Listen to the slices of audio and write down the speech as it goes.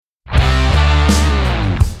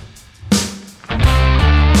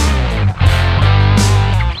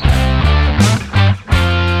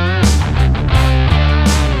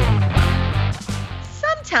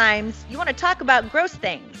sometimes you want to talk about gross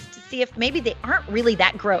things to see if maybe they aren't really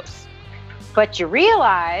that gross. But you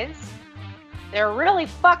realize they're really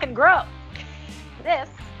fucking gross. This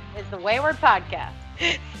is the Wayward Podcast.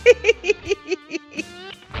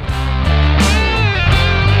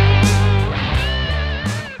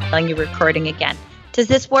 You're recording again. Does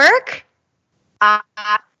this work?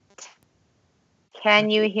 Can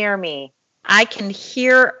you hear me? I can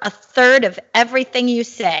hear a third of everything you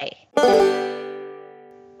say.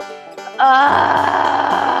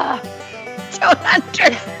 Don't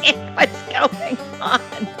understand what's going on.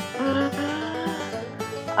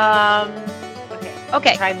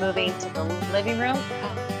 Okay. Try moving to the living room.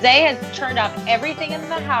 Zay has turned off everything in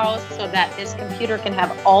the house so that this computer can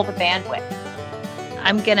have all the bandwidth.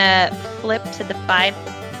 I'm gonna flip to the 5.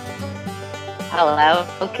 Hello,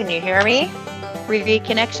 can you hear me?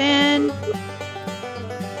 Reconnection.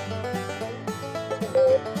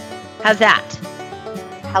 How's that?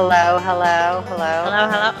 Hello. Hello.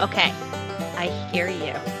 Okay. I hear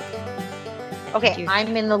you. Okay,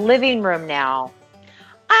 I'm in the living room now.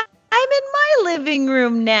 I'm in my living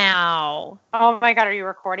room now. Oh my God, are you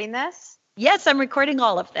recording this? Yes, I'm recording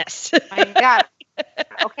all of this. My God.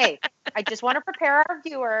 Okay, I just want to prepare our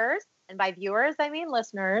viewers, and by viewers, I mean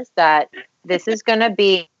listeners, that this is going to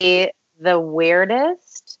be the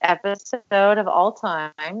weirdest episode of all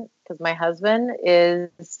time because my husband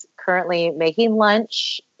is currently making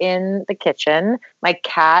lunch in the kitchen. My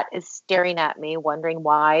cat is staring at me, wondering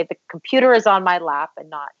why the computer is on my lap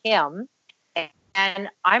and not him. And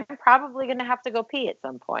I'm probably going to have to go pee at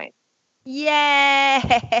some point. Yay!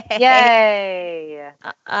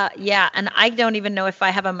 Yeah, and I don't even know if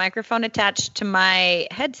I have a microphone attached to my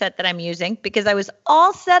headset that I'm using because I was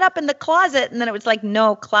all set up in the closet and then it was like,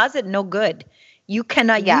 no, closet, no good. You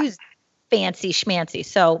cannot use fancy schmancy.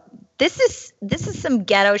 So this is some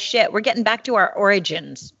ghetto shit. We're getting back to our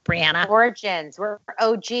origins, Brianna. Origins. We're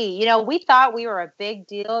OG. You know, we thought we were a big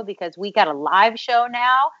deal because we got a live show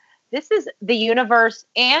now. This is the universe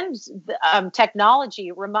and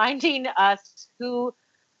technology reminding us who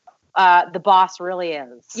the boss really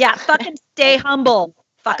is. Yeah, fucking stay humble,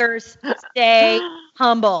 fuckers. Stay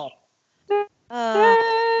humble. Stay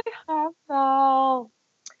humble.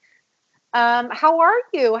 How are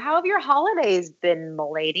you? How have your holidays been,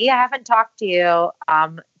 m'lady? I haven't talked to you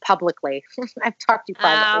publicly. I've talked to you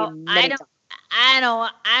privately many times. I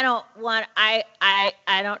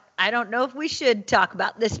don't know if we should talk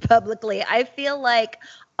about this publicly. I feel like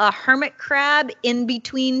a hermit crab in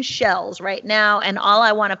between shells right now. And all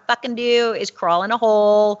I want to fucking do is crawl in a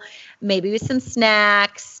hole, maybe with some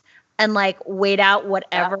snacks and like wait out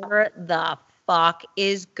whatever the fuck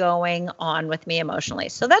is going on with me emotionally.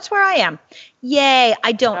 So that's where I am. Yay.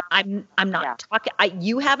 I'm not talking.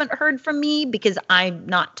 You haven't heard from me because I'm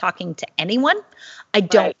not talking to anyone. I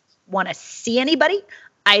don't want to see anybody.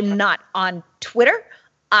 I'm not on Twitter.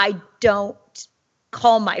 I don't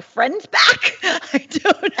call my friends back. I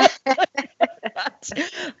don't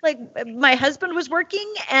like my husband was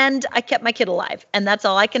working and I kept my kid alive. And that's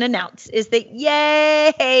all I can announce is that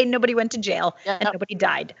yay, nobody went to jail and nobody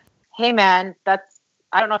died. Hey man, I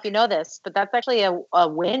don't know if you know this, but that's actually a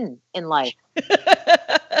win in life.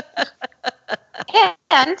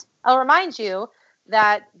 And I'll remind you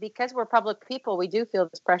that because we're public people, we do feel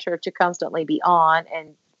this pressure to constantly be on.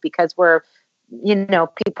 And because we're,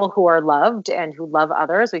 people who are loved and who love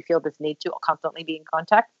others, we feel this need to constantly be in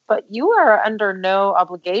contact. But you are under no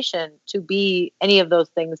obligation to be any of those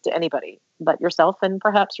things to anybody but yourself and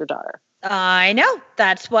perhaps your daughter. I know.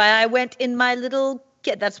 That's why I went in my little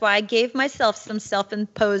kid. That's why I gave myself some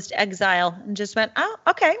self-imposed exile and just went, oh,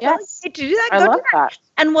 okay. Yes. Well, you need to do that. I love that.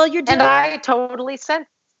 And while you're doing and I totally sensed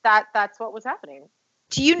that that's what was happening.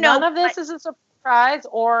 Do you know? None of this is a surprise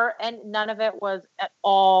and none of it was at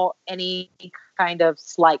all any kind of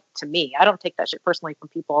slight to me. I don't take that shit personally from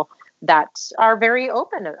people that are very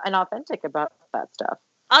open and authentic about that stuff.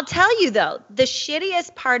 I'll tell you though, the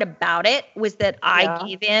shittiest part about it was that I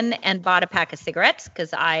gave in and bought a pack of cigarettes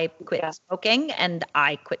because I quit smoking and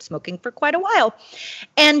I quit smoking for quite a while.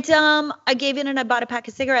 And I gave in and I bought a pack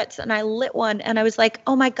of cigarettes and I lit one and I was like,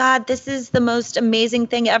 oh my God, this is the most amazing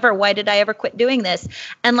thing ever. Why did I ever quit doing this?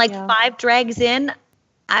 And 5 drags in,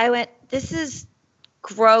 I went, this is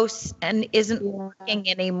gross and isn't working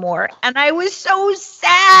anymore. And I was so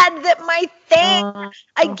sad that my thing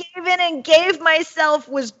I gave in and gave myself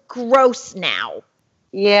was gross now.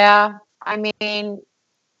 Yeah. I mean,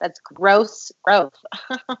 that's gross growth.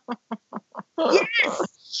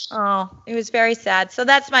 Yes. Oh, it was very sad. So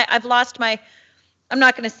I've lost my, I'm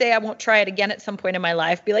not going to say I won't try it again at some point in my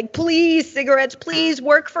life. Be like, please, cigarettes, please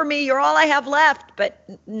work for me. You're all I have left. But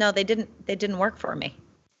no, they didn't work for me.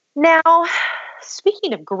 Now,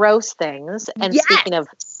 speaking of gross things, and Yes. speaking of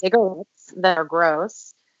cigarettes that are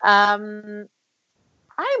gross, I'm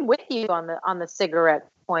with you on the cigarette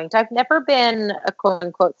point. I've never been a quote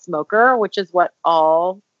unquote smoker, which is what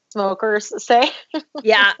all smokers say.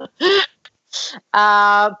 Yeah.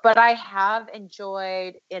 But I have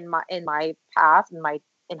enjoyed in my past,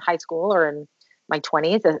 in high school or in my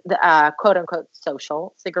 20s, the quote unquote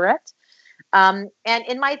social cigarette. And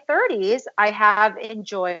in my 30s, I have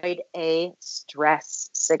enjoyed a stress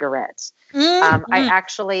cigarette. I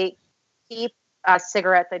actually keep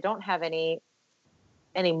cigarettes. I don't have any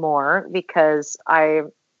anymore because I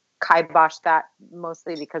kiboshed that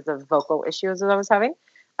mostly because of vocal issues that I was having.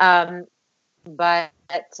 But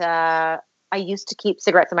I used to keep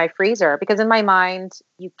cigarettes in my freezer because in my mind,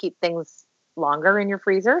 you keep things longer in your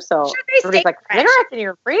freezer. So Sure, they everybody's stay like, fresh. cigarettes in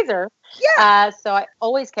your freezer. Yeah. So I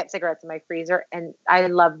always kept cigarettes in my freezer. And I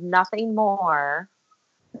love nothing more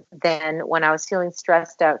than when I was feeling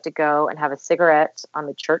stressed out to go and have a cigarette on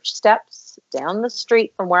the church steps down the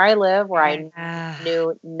street from where I live, where I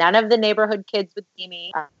knew none of the neighborhood kids would see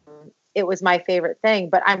me. It was my favorite thing.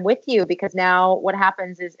 But I'm with you because now what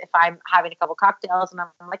happens is if I'm having a couple cocktails and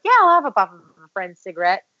I'm like, yeah, I'll have a puff of a friend's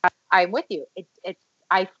cigarette. I'm with you.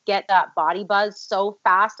 I get that body buzz so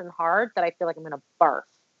fast and hard that I feel like I'm going to barf.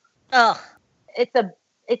 Oh,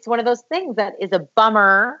 It's one of those things that is a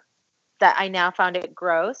bummer that I now found it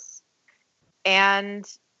gross and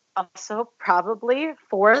also probably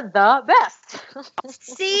for the best.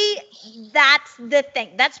 see, that's the thing.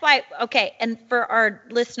 That's why, okay. And for our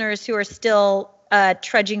listeners who are still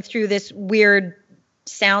trudging through this weird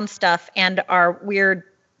sound stuff and our weird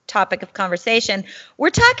topic of conversation, we're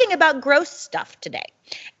talking about gross stuff today.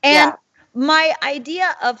 And my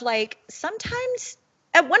idea of like sometimes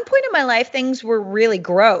at one point in my life, things were really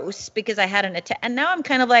gross because I had an attack. And now I'm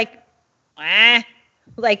kind of like,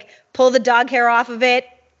 like pull the dog hair off of it,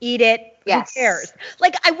 eat it. Yes. Who cares?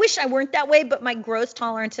 Like, I wish I weren't that way, but my gross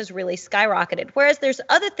tolerance has really skyrocketed. Whereas there's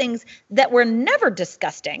other things that were never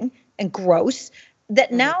disgusting and gross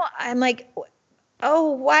that now I'm like,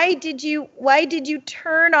 oh, why did you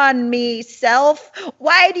turn on me, self?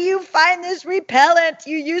 Why do you find this repellent?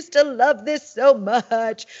 You used to love this so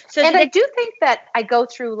much. So and I do think that I go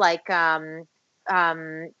through like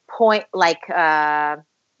point like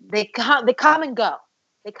they come and go.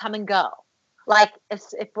 They come and go. Like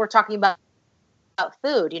if we're talking about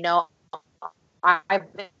food, I've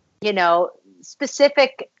been,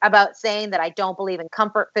 specific about saying that I don't believe in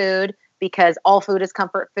comfort food because all food is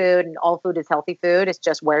comfort food and all food is healthy food. It's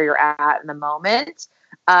just where you're at in the moment.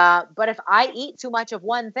 But if I eat too much of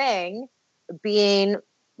one thing, being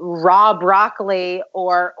raw broccoli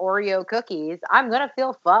or Oreo cookies, I'm going to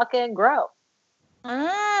feel fucking gross.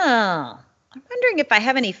 Oh, I'm wondering if I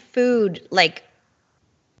have any food like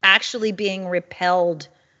actually being repelled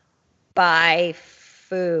by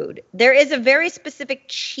food. There is a very specific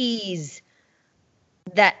cheese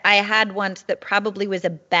that I had once that probably was a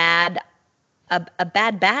bad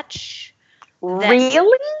batch.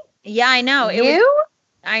 Really? Yeah, I know.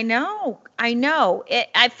 I know.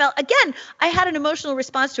 I felt, again, I had an emotional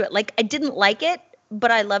response to it. Like I didn't like it, but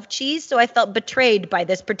I love cheese, so I felt betrayed by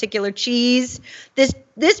this particular cheese.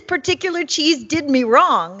 This particular cheese did me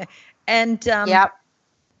wrong, and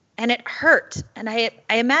and it hurt. And I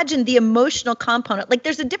imagine the emotional component. Like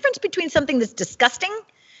there's a difference between something that's disgusting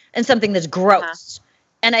and something that's gross.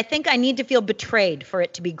 And I think I need to feel betrayed for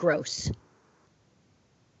it to be gross.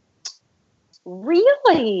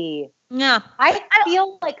 Really? Yeah. I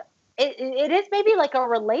feel like it is maybe like a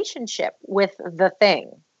relationship with the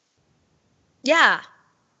thing. Yeah.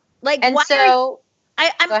 Like, and why so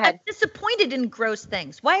I'm disappointed in gross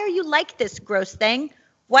things. Why are you like this gross thing?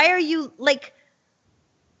 Why are you like,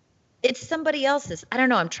 it's somebody else's. I don't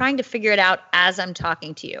know. I'm trying to figure it out as I'm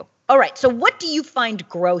talking to you. All right. So what do you find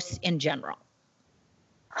gross in general?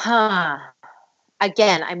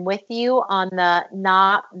 Again, I'm with you on the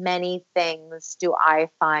not many things do I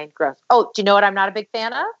find gross. Oh, do you know what I'm not a big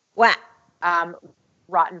fan of? What?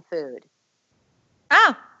 Rotten food.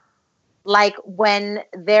 Oh. Like when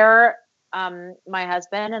they're my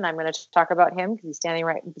husband, and I'm going to talk about him because he's standing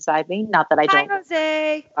right beside me. Not that I don't. Hi,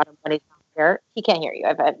 Jose. When he's here. He can't hear you.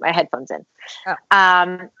 I've had my headphones in.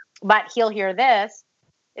 Oh. But he'll hear this,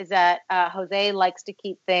 is that Jose likes to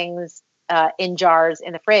keep things in jars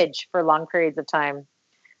in the fridge for long periods of time.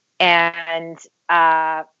 And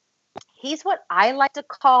he's what I like to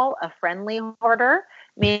call a friendly hoarder,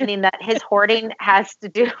 meaning that his hoarding has to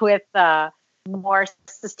do with more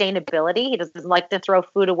sustainability. He doesn't like to throw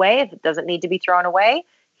food away if it doesn't need to be thrown away.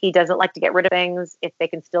 He doesn't like to get rid of things if they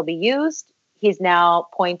can still be used. He's now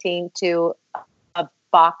pointing to a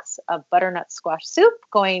box of butternut squash soup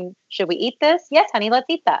going, should we eat this? Yes, honey, let's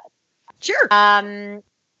eat that. Sure.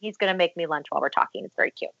 He's going to make me lunch while we're talking. It's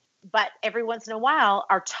very cute. But every once in a while,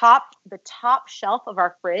 the top shelf of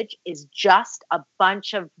our fridge is just a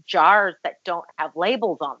bunch of jars that don't have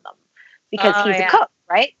labels on them because he's a cook,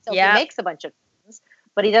 right? So he makes a bunch of things,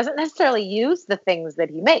 but he doesn't necessarily use the things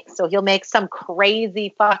that he makes. So he'll make some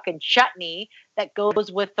crazy fucking chutney that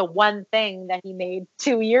goes with the one thing that he made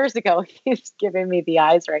 2 years ago. He's giving me the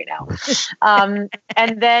eyes right now.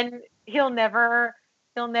 And then he'll never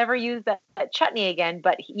use that chutney again,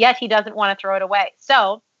 but yet he doesn't want to throw it away.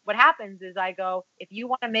 So what happens is I go, if you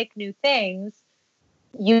want to make new things,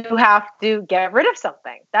 you have to get rid of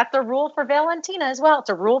something. That's a rule for Valentina as well. It's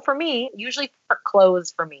a rule for me, usually for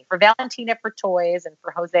clothes for me, for Valentina, for toys, and for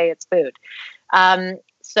Jose, it's food.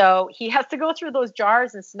 So he has to go through those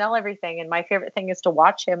jars and smell everything. And my favorite thing is to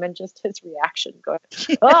watch him and just his reaction going,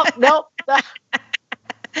 oh, nope, not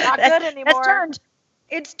good anymore.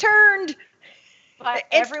 It's turned. But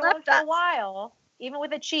every once in a while, even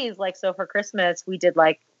with a cheese, like so for Christmas, we did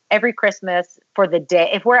like every Christmas for the day.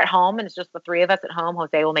 If we're at home and it's just the three of us at home,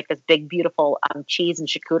 Jose will make this big, beautiful cheese and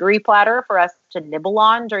charcuterie platter for us to nibble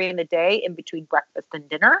on during the day in between breakfast and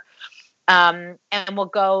dinner. And we'll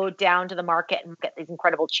go down to the market and get these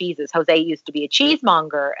incredible cheeses. Jose used to be a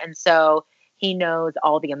cheesemonger, and so he knows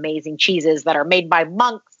all the amazing cheeses that are made by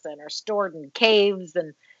monks and are stored in caves.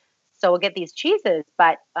 And so we'll get these cheeses,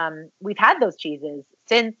 but we've had those cheeses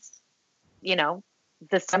since,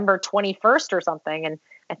 December 21st or something. And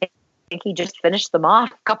I think he just finished them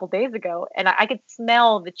off a couple days ago. And I could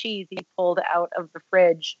smell the cheese he pulled out of the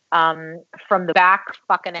fridge from the back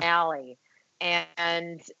fucking alley.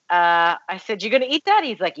 And I said, "You going to eat that?"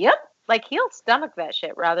 He's like, "Yep." Like, he'll stomach that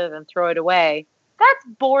shit rather than throw it away. That's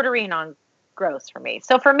bordering on gross for me.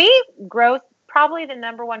 So for me, gross, probably the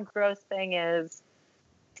number one gross thing is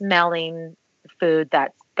smelling food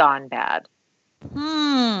that's gone bad.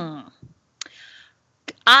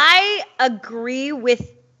 I agree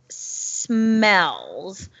with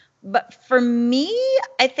smells, but for me,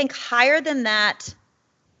 I think higher than that,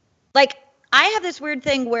 like, I have this weird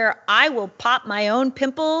thing where I will pop my own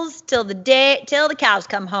pimples till the cows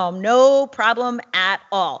come home. No problem at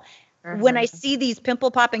all. Mm-hmm. When I see these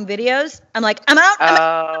pimple popping videos, I'm like, I'm out.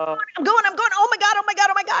 I'm going. Oh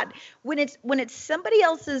my God. When it's somebody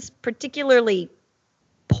else's, particularly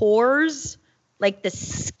pores, like the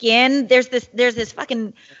skin, there's this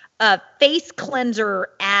fucking face cleanser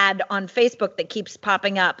ad on Facebook that keeps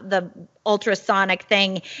popping up, the ultrasonic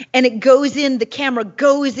thing, and the camera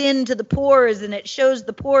goes into the pores and it shows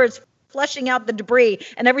the pores flushing out the debris.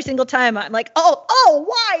 And every single time I'm like,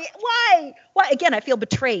 why? Again, I feel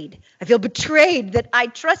betrayed. That I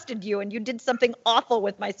trusted you and you did something awful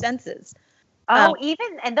with my senses.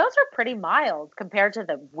 And those are pretty mild compared to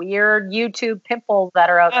the weird YouTube pimples that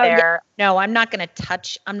are out there. Yeah. No, I'm not going to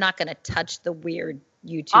touch the weird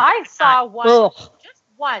YouTube. I saw one just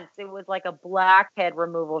once. It was like a blackhead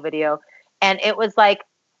removal video. And it was like,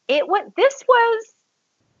 this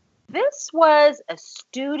was a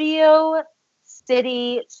Studio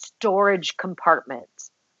City storage compartment.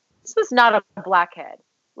 This was not a blackhead.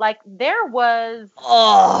 Like, there was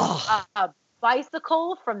a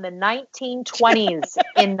bicycle from the 1920s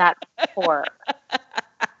in that pore.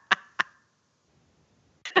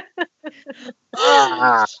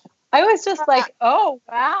 I was just like, oh,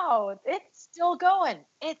 wow, it's still going.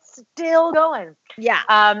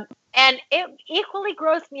 Yeah. And it equally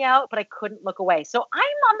grossed me out, but I couldn't look away. So I'm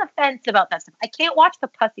on the fence about that stuff. I can't watch the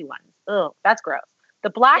pussy ones. Ugh, that's gross. The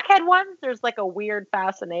blackhead ones, there's like a weird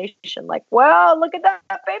fascination. Like, wow, look at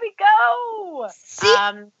that baby go. See,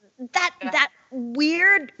 that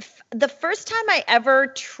weird. The first time I ever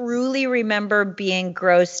truly remember being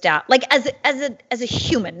grossed out, like as a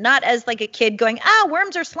human, not as like a kid going,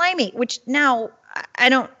 worms are slimy, which now I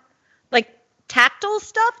don't like. Tactile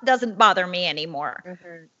stuff doesn't bother me anymore.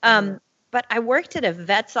 Mm-hmm. But I worked at a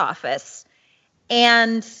vet's office,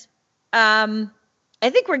 and I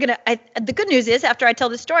think we're going to, the good news is, after I tell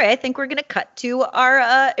the story, I think we're going to cut to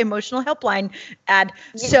our emotional helpline ad.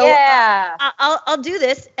 So yeah. I'll do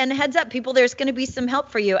this, and heads up, people, there's going to be some help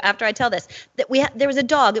for you after I tell this. There was a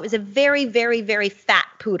dog. It was a very, very, very fat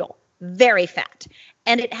poodle, very fat.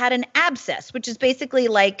 And it had an abscess, which is basically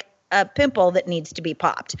like a pimple that needs to be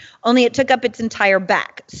popped, only it took up its entire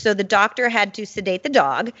back. So the doctor had to sedate the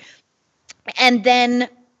dog and then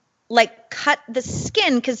like cut the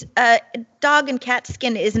skin, because dog and cat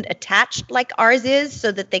skin isn't attached like ours is,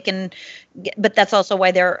 so that they can but that's also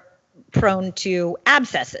why they're prone to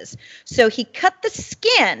abscesses. So he cut the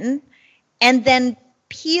skin and then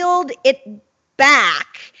peeled it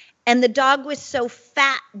back And the dog was so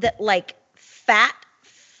fat that like fat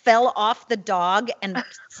fell off the dog and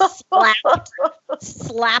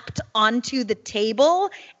slapped onto the table.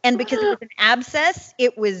 And because it was an abscess,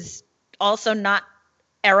 it was also not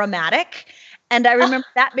aromatic. And I remember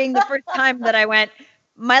that being the first time that I went,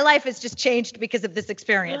 my life has just changed because of this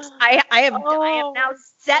experience. I have now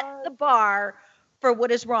set the bar for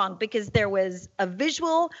what is wrong, because there was a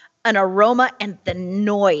visual, an aroma, and the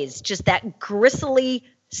noise, just that gristly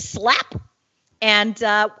slap. And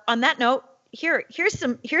on that note, here's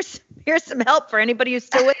some help for anybody who's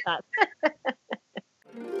still with us.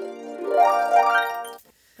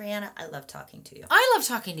 Brianna, I love talking to you. I love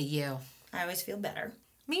talking to you. I always feel better.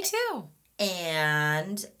 Me too.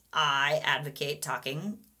 And I advocate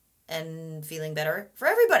talking and feeling better for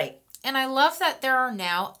everybody. And I love that there are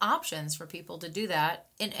now options for people to do that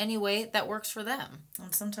in any way that works for them.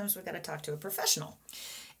 And sometimes we've got to talk to a professional.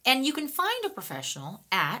 And you can find a professional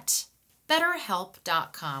at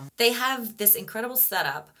BetterHelp.com. They have this incredible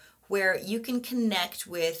setup where you can connect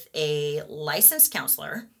with a licensed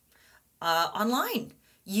counselor online.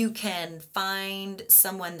 You can find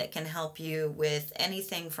someone that can help you with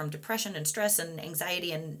anything from depression and stress and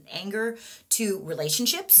anxiety and anger to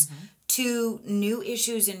relationships, to new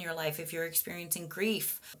issues in your life. If you're experiencing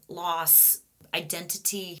grief, loss,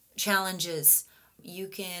 identity challenges, you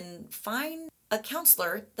can find a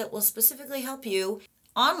counselor that will specifically help you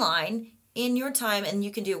online in your time. And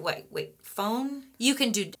you can do phone? You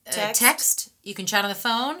can do text. You can chat on the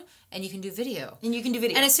phone. And you can do video. And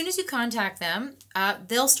as soon as you contact them,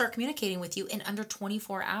 they'll start communicating with you in under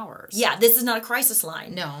 24 hours. Yeah, this is not a crisis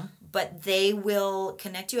line. No. But they will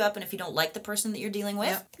connect you up, and if you don't like the person that you're dealing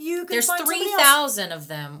with, you can find somebody else. There's 3,000 of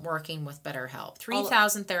them working with BetterHelp.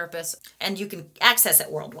 3,000 therapists. And you can access it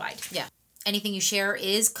worldwide. Yeah. Anything you share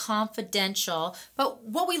is confidential. But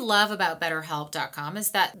what we love about BetterHelp.com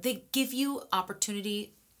is that they give you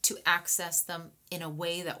opportunity to access them in a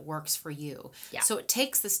way that works for you. Yeah. So it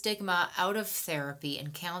takes the stigma out of therapy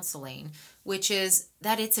and counseling, which is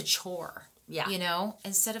that it's a chore. Yeah. You know,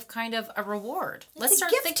 instead of kind of a reward. Let's a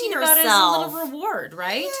start gift thinking to about it as a yourself. little reward,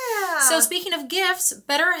 right? Yeah. So speaking of gifts,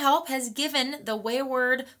 BetterHelp has given the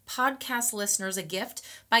Wayward podcast listeners a gift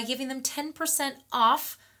by giving them 10%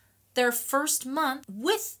 off their first month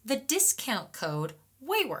with the discount code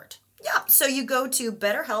Wayward. Yeah. So you go to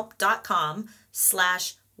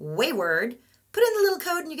betterhelp.com/Wayward, put in the little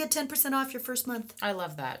code, and you get 10% off your first month. I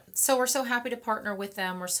love that. So we're so happy to partner with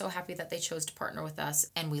them. We're so happy that they chose to partner with us.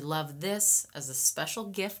 And we love this as a special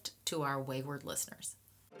gift to our Wayward listeners.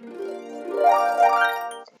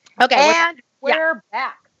 Okay. And we're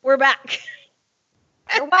back. We're back.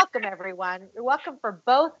 You're welcome, everyone. You're welcome for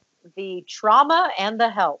both the trauma and the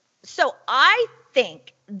help. So I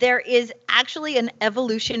think there is actually an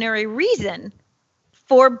evolutionary reason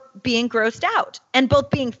for being grossed out, and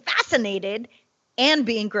both being fascinated and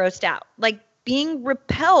being grossed out. Like being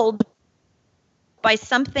repelled by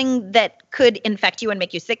something that could infect you and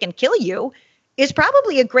make you sick and kill you is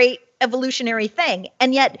probably a great evolutionary thing.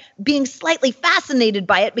 And yet being slightly fascinated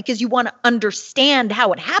by it because you want to understand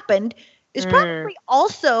how it happened is probably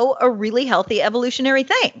also a really healthy evolutionary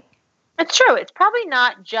thing. It's true. It's probably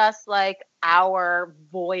not just like our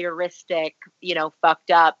voyeuristic,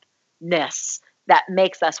 fucked upness that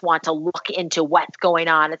makes us want to look into what's going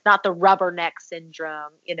on. It's not the rubberneck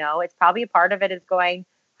syndrome, it's probably a part of it is going,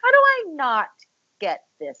 how do I not get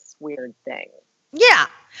this weird thing? Yeah.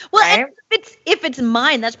 Well, right? if it's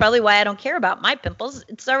mine, that's probably why I don't care about my pimples.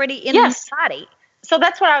 It's already in my body. So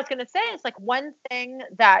that's what I was going to say. It's like one thing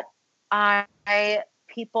that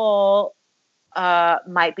people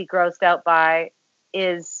might be grossed out by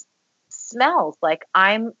is smells. Like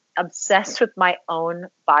I'm obsessed with my own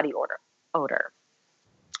body odor.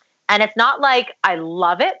 And it's not like I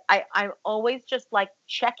love it. I'm always just like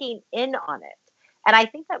checking in on it. And I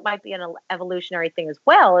think that might be an evolutionary thing as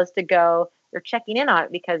well, is to go, you're checking in on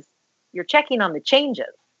it because you're checking on the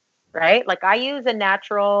changes, right? Like I use a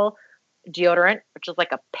natural deodorant, which is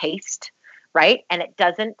like a paste, right? And it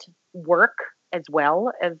doesn't work as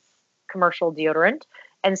well as commercial deodorant.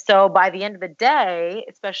 And so by the end of the day,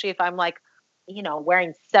 especially if I'm like,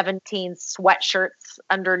 wearing 17 sweatshirts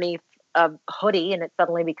underneath a hoodie and it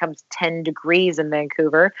suddenly becomes 10 degrees in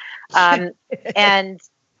Vancouver, and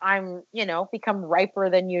I'm, become riper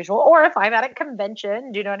than usual, or if I'm at a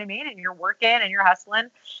convention, do you know what I mean? And you're working and you're hustling.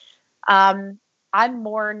 I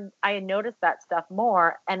notice that stuff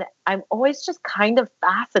more. And I'm always just kind of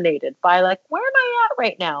fascinated by like, where am I at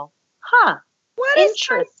right now? Huh. What is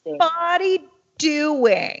my body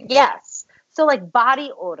doing? Yes. So like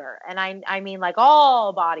body odor. And I mean like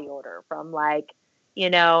all body odor, from like,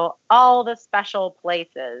 all the special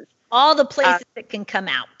places. All the places that can come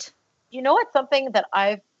out. You know what's something that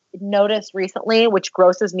I've noticed recently, which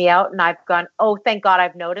grosses me out, and I've gone, oh, thank God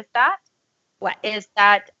I've noticed that? What? Is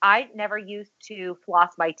that I never used to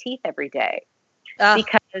floss my teeth every day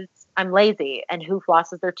because I'm lazy, and who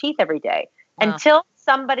flosses their teeth every day? Until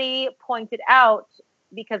somebody pointed out,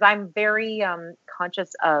 because I'm very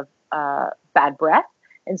conscious of bad breath.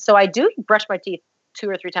 And so I do brush my teeth 2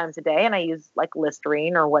 or 3 times a day, and I use like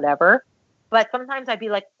Listerine or whatever. But sometimes I'd be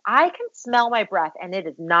like, I can smell my breath and it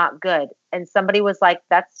is not good. And somebody was like,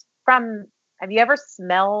 have you ever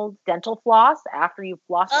smelled dental floss after you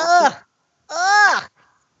floss your teeth?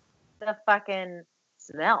 The fucking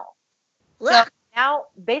smell. So now,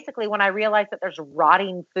 basically, when I realize that there's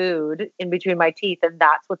rotting food in between my teeth and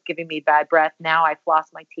that's what's giving me bad breath, now I floss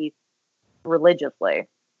my teeth religiously.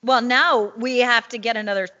 Well, now we have to get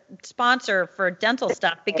another sponsor for dental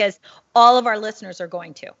stuff because all of our listeners are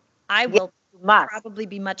going to. I will probably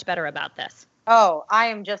be much better about this. Oh, I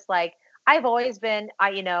am just like, I've always been,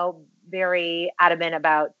 very adamant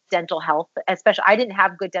about dental health. Especially, I didn't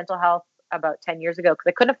have good dental health about 10 years ago because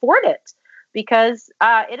I couldn't afford it. Because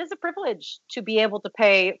it is a privilege to be able to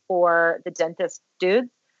pay for the dentist dudes.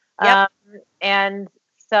 Yep. And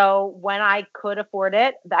so when I could afford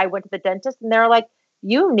it, I went to the dentist and they're like,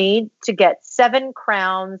 you need to get 7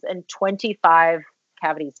 crowns and 25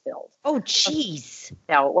 cavities filled. Oh, jeez.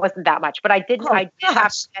 No, it wasn't that much. But I did have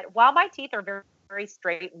gosh. while my teeth are very, very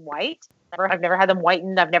straight and white, I've never had them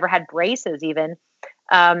whitened. I've never had braces even.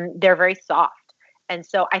 They're very soft. And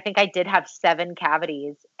so I think I did have 7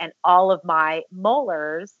 cavities, and all of my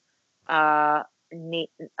molars need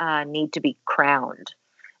to be crowned.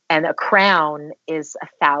 And a crown is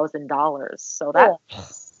 $1,000. So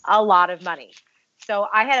that's a lot of money. So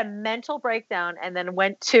I had a mental breakdown and then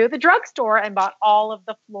went to the drugstore and bought all of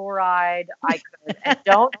the fluoride I could. And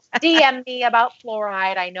don't DM me about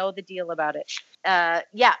fluoride. I know the deal about it.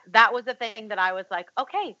 That was the thing that I was like,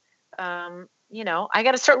 okay, I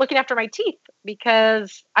got to start looking after my teeth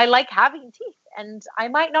because I like having teeth and I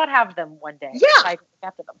might not have them one day. Yeah. I look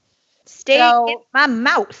after them. Stay in my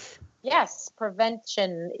mouth. Yes.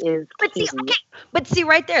 Prevention is key. But see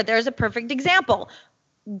right there, there's a perfect example.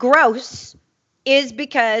 Gross is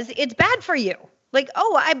because it's bad for you. Like,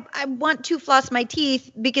 I want to floss my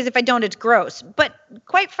teeth because if I don't, it's gross. But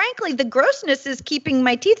quite frankly, the grossness is keeping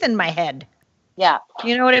my teeth in my head. Yeah.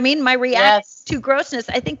 You know what I mean? My reaction to grossness.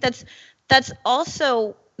 I think that's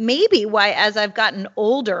also maybe why, as I've gotten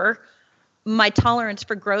older, my tolerance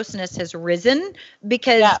for grossness has risen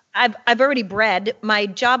because I've already bred. My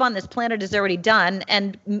job on this planet is already done.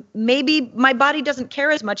 And maybe my body doesn't care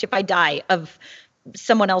as much if I die of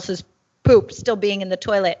someone else's poop still being in the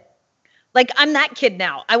toilet. Like, I'm that kid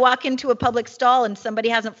now. I walk into a public stall and somebody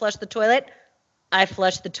hasn't flushed the toilet. I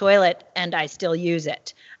flush the toilet and I still use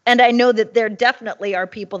it. And I know that there definitely are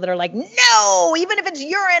people that are like, no, even if it's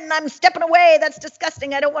urine, I'm stepping away. That's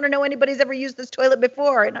disgusting. I don't want to know anybody's ever used this toilet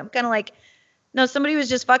before. And I'm kind of like, no, somebody was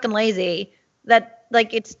just fucking lazy. That,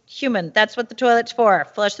 like, it's human. That's what the toilet's for.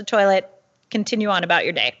 Flush the toilet. Continue on about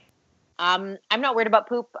your day. I'm not worried about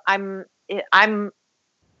poop. I'm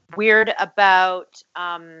weird about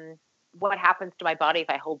what happens to my body if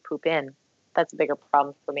I hold poop in. That's a bigger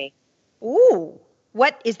problem for me. Ooh,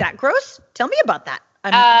 what is that gross? Tell me about that.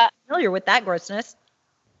 I'm familiar with that grossness.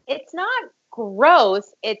 It's not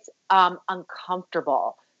gross. It's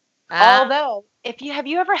uncomfortable. Although, have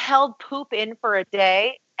you ever held poop in for a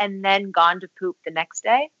day and then gone to poop the next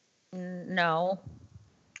day? No.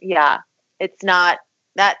 Yeah, it's not.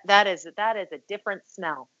 That is a different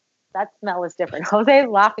smell. That smell is different. Jose is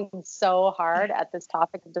laughing so hard at this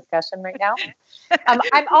topic of discussion right now.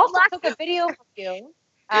 I'm also took a video of you.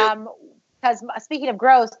 Because speaking of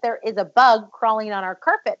gross, there is a bug crawling on our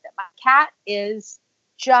carpet that my cat is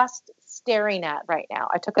just staring at right now.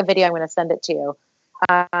 I took a video. I'm going to send it to you.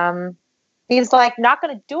 He's like not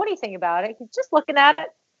going to do anything about it. He's just looking at it,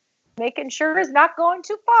 making sure it's not going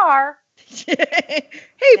too far. Hey,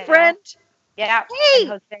 friend. Yeah. Hey. And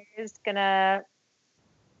Jose is going to.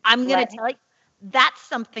 I'm going to tell you, that's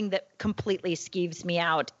something that completely skeeves me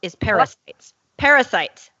out is parasites. What?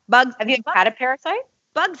 Parasites. Bugs. Have you had a parasite?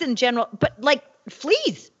 Bugs in general, but like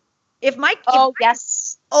fleas.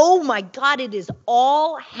 Yes. Oh my God, it is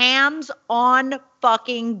all hands on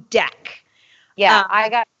fucking deck. Yeah, I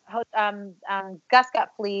got Gus got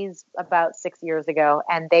fleas about 6 years ago,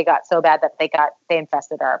 and they got so bad that they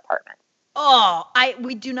infested our apartment. Oh, I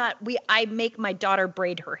make my daughter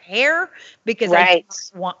braid her hair because I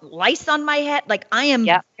don't want lice on my head. Like I am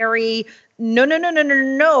very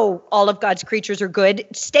no. All of God's creatures are good.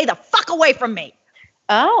 Stay the fuck away from me.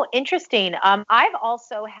 Oh, interesting. I've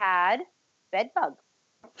also had bed bugs,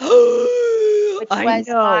 which was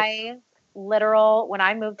my literal, when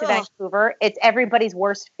I moved to Vancouver, it's everybody's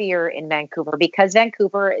worst fear in Vancouver because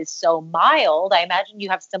Vancouver is so mild. I imagine you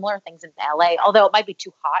have similar things in LA, although it might be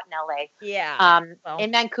too hot in LA. Yeah.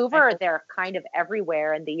 In Vancouver, they're kind of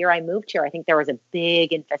everywhere. And the year I moved here, I think there was a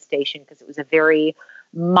big infestation because it was a very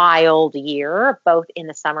mild year, both in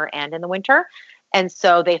the summer and in the winter. And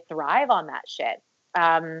so they thrive on that shit.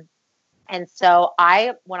 And so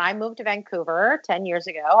when I moved to Vancouver 10 years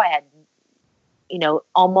ago, I had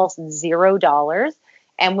almost $0.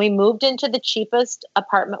 And we moved into the cheapest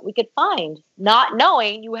apartment we could find, not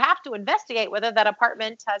knowing you have to investigate whether that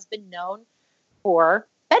apartment has been known for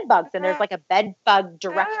bed bugs. And there's like a bed bug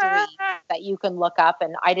directory that you can look up.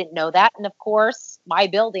 And I didn't know that. And of course, my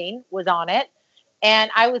building was on it.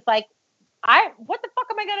 And I was like, what the fuck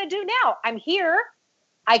am I going to do now? I'm here.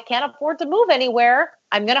 I can't afford to move anywhere.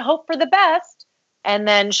 I'm going to hope for the best. And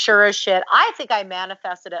then sure as shit, I think I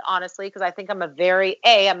manifested it, honestly, because I think I'm a very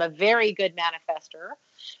good manifester,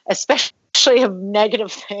 especially of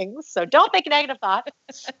negative things. So don't think negative thoughts.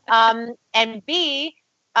 And B,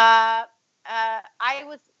 do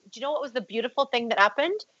you know what was the beautiful thing that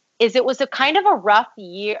happened? Is it was a kind of a rough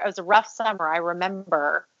year. It was a rough summer. I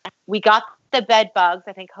remember we got the bed bugs.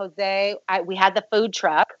 I think we had the food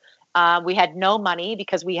truck. We had no money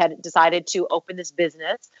because we had decided to open this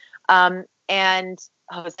business. And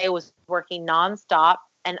Jose was working nonstop,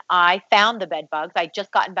 and I found the bed bugs. I'd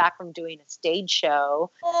just gotten back from doing a stage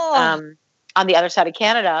show on the other side of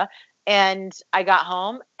Canada, and I got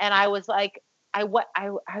home, and I was like, I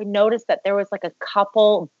noticed that there was like a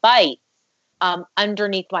couple bites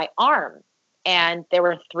underneath my arm, and there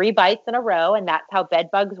were 3 bites in a row, and that's how bed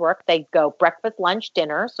bugs work. They go breakfast, lunch,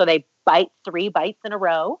 dinner, so they bite 3 bites in a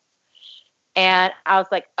row. And I was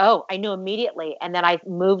like, oh, I knew immediately. And then I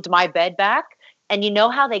moved my bed back. And you know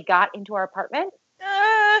how they got into our apartment?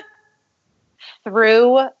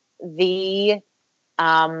 Through the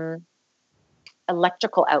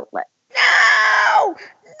electrical outlet. No!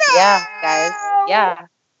 Yeah, guys. Yeah.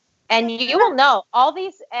 And you will know,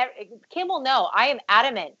 Kim will know, I am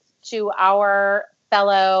adamant to our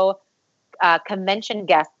fellow convention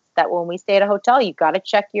guests that when we stay at a hotel, you got to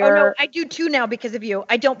check your. Oh no, I do too now because of you.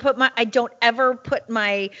 I don't ever put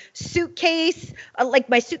my suitcase.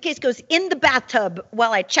 My suitcase goes in the bathtub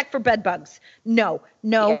while I check for bed bugs. No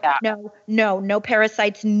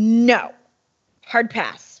parasites. No, hard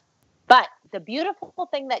pass. But the beautiful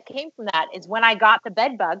thing that came from that is when I got the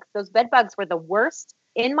bed bugs. Those bed bugs were the worst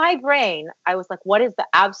in my brain. I was like, what is the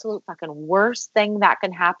absolute fucking worst thing that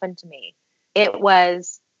can happen to me? It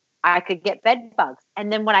was. I could get bed bugs.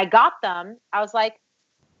 And then when I got them, I was like,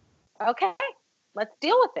 okay, let's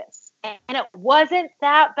deal with this. And it wasn't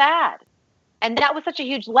that bad. And that was such a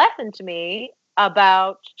huge lesson to me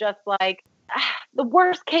about just like the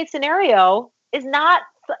worst case scenario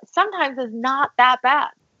sometimes is not that bad.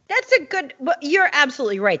 That's you're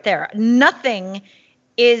absolutely right there. Nothing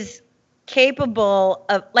is capable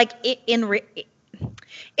of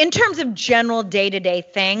in terms of general day-to-day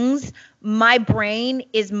things, my brain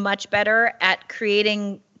is much better at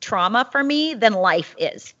creating trauma for me than life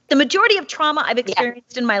is. The majority of trauma I've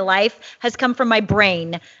experienced in my life has come from my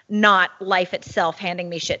brain, not life itself handing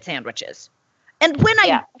me shit sandwiches. And when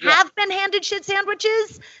I have been handed shit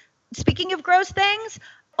sandwiches, speaking of gross things,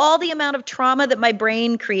 all the amount of trauma that my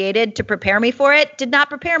brain created to prepare me for it did not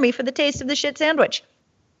prepare me for the taste of the shit sandwich.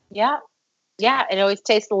 Yeah. Yeah. It always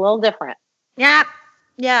tastes a little different. Yeah.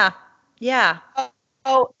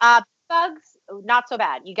 Bugs, not so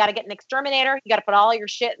bad. You got to get an exterminator. You got to put all your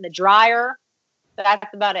shit in the dryer.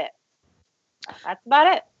 That's about it.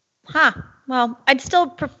 Huh. Well, I'd still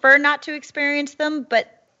prefer not to experience them,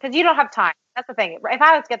 but because you don't have time. That's the thing. If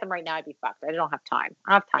I was to get them right now, I'd be fucked. I don't have time.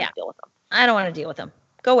 I don't have time to deal with them. I don't want to deal with them.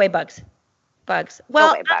 Go away, bugs. Well, go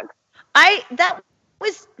away, bugs. That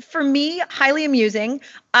was, for me, highly amusing.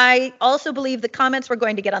 I also believe the comments we're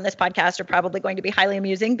going to get on this podcast are probably going to be highly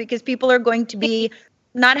amusing because people are going to be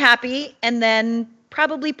not happy and then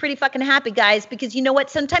probably pretty fucking happy, guys, because you know what?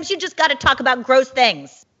 Sometimes you just got to talk about gross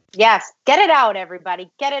things. Yes. Get it out,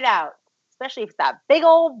 everybody. Get it out. Especially if it's that big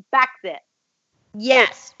old back zit.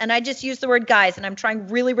 Yes. And I just used the word guys, and I'm trying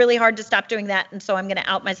really, really hard to stop doing that. And so I'm going to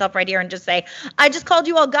out myself right here and just say, I just called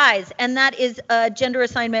you all guys. And that is a gender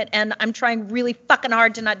assignment. And I'm trying really fucking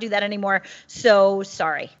hard to not do that anymore. So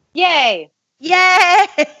sorry. Yay.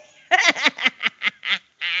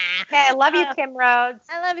 Okay, I love you, Kim Rhodes.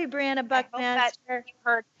 I love you, Brianna Buckmaster. I hope that you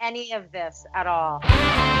heard any of this at all.